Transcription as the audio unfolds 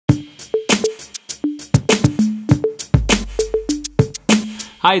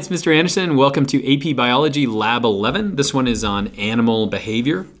Hi, it's Mr. Andersen. Welcome to AP Biology Lab 11. This one is on animal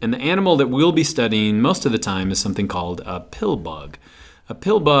behavior. And the animal that we'll be studying most of the time is something called a pill bug. A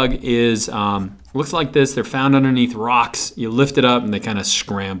pill bug is, looks like this. They're found underneath rocks. You lift it up and they kind of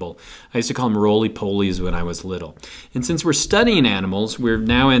scramble. I used to call them roly-polies when I was little. And since we're studying animals, we're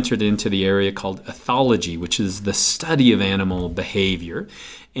now entered into the area called ethology, which is the study of animal behavior.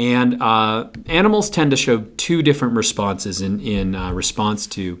 And animals tend to show two different responses in response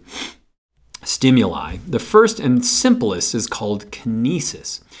to stimuli. The first and simplest is called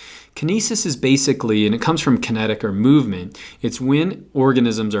kinesis. Kinesis is basically, and it comes from kinetic or movement, it's when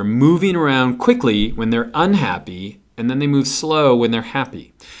organisms are moving around quickly when they're unhappy, and then they move slow when they're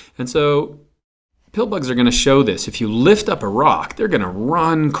happy. And so pill bugs are going to show this. If you lift up a rock, they're going to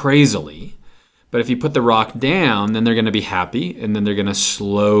run crazily. But if you put the rock down, then they're going to be happy, and then they're going to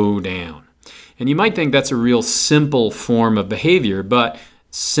slow down. And you might think that's a real simple form of behavior, but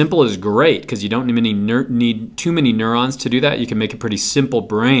simple is great because you don't need too many neurons to do that. You can make a pretty simple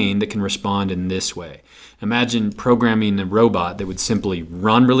brain that can respond in this way. Imagine programming a robot that would simply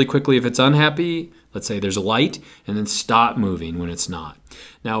run really quickly if it's unhappy. Let's say there's a light, and then stop moving when it's not.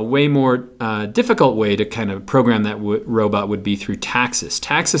 Now, a way more difficult way to kind of program that robot would be through taxis.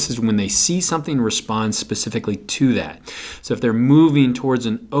 Taxis is when they see something, respond specifically to that. So if they're moving towards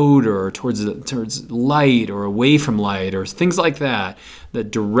an odor or towards light or away from light or things like that, the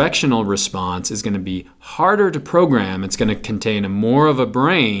directional response is going to be harder to program. It's going to contain more of a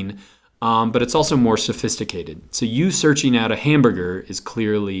brain, but it's also more sophisticated. So you searching out a hamburger is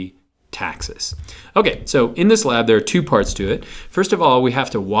clearly taxis. Okay, so in this lab there are two parts to it. First of all, we have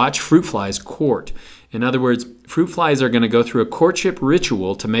to watch fruit flies court. In other words, fruit flies are going to go through a courtship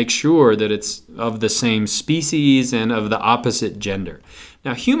ritual to make sure that it's of the same species and of the opposite gender.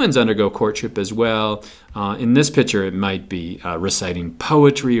 Now, humans undergo courtship as well. In this picture, it might be reciting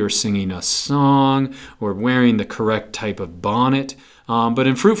poetry or singing a song or wearing the correct type of bonnet. But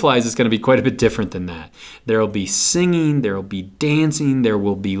in fruit flies, it's going to be quite a bit different than that. There will be singing, there will be dancing, there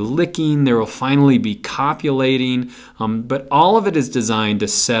will be licking, there will finally be copulating. But all of it is designed to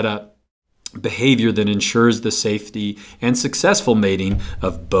set up behavior that ensures the safety and successful mating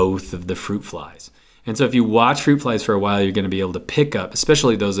of both of the fruit flies. And so if you watch fruit flies for a while, you're going to be able to pick up,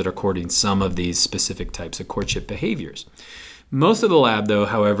 especially those that are courting, some of these specific types of courtship behaviors. Most of the lab, though,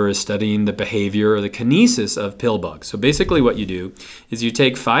 however, is studying the behavior or the kinesis of pill bugs. So basically what you do is you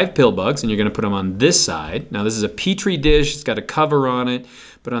take 5 pill bugs and you're going to put them on this side. Now this is a petri dish, it's got a cover on it,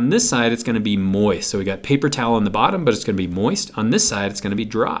 but on this side it's going to be moist. So we got paper towel on the bottom, but it's going to be moist. On this side it's going to be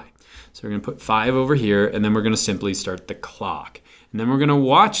dry. So we're going to put 5 over here, and then we're going to simply start the clock. And then we're going to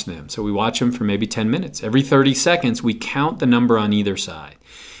watch them. So we watch them for maybe 10 minutes. Every 30 seconds we count the number on either side.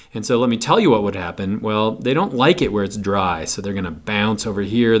 And so let me tell you what would happen. Well, they don't like it where it's dry, so they're going to bounce over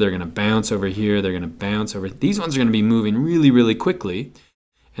here, they're going to bounce over here, they're going to bounce over. These ones are going to be moving really, really quickly,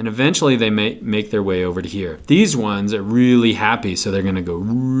 and eventually they may make their way over to here. These ones are really happy, so they're going to go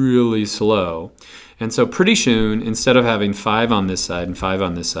really slow. And so pretty soon, instead of having 5 on this side and 5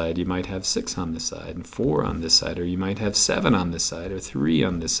 on this side, you might have 6 on this side and 4 on this side, or you might have 7 on this side or 3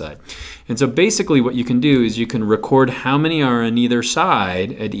 on this side. And so basically what you can do is you can record how many are on either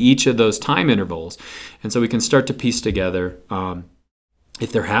side at each of those time intervals. And so we can start to piece together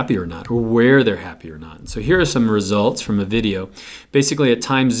if they're happy or not, or where they're happy or not. So here are some results from a video. Basically at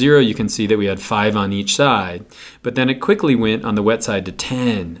time 0 you can see that we had 5 on each side, but then it quickly went on the wet side to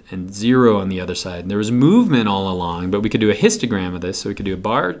 10 and 0 on the other side. And there was movement all along, but we could do a histogram of this, so we could do a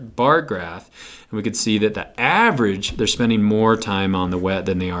bar graph, and we could see that the average, they're spending more time on the wet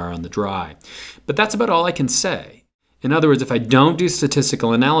than they are on the dry. But that's about all I can say. In other words, if I don't do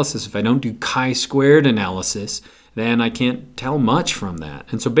statistical analysis, if I don't do chi-squared analysis, then I can't tell much from that.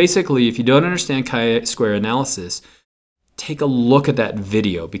 And so basically, if you don't understand chi-square analysis, take a look at that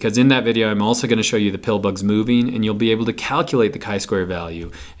video, because in that video I'm also going to show you the pill bugs moving, and you'll be able to calculate the chi-square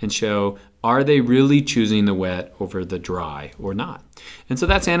value and show, are they really choosing the wet over the dry or not? And so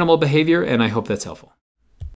that's animal behavior, and I hope that's helpful.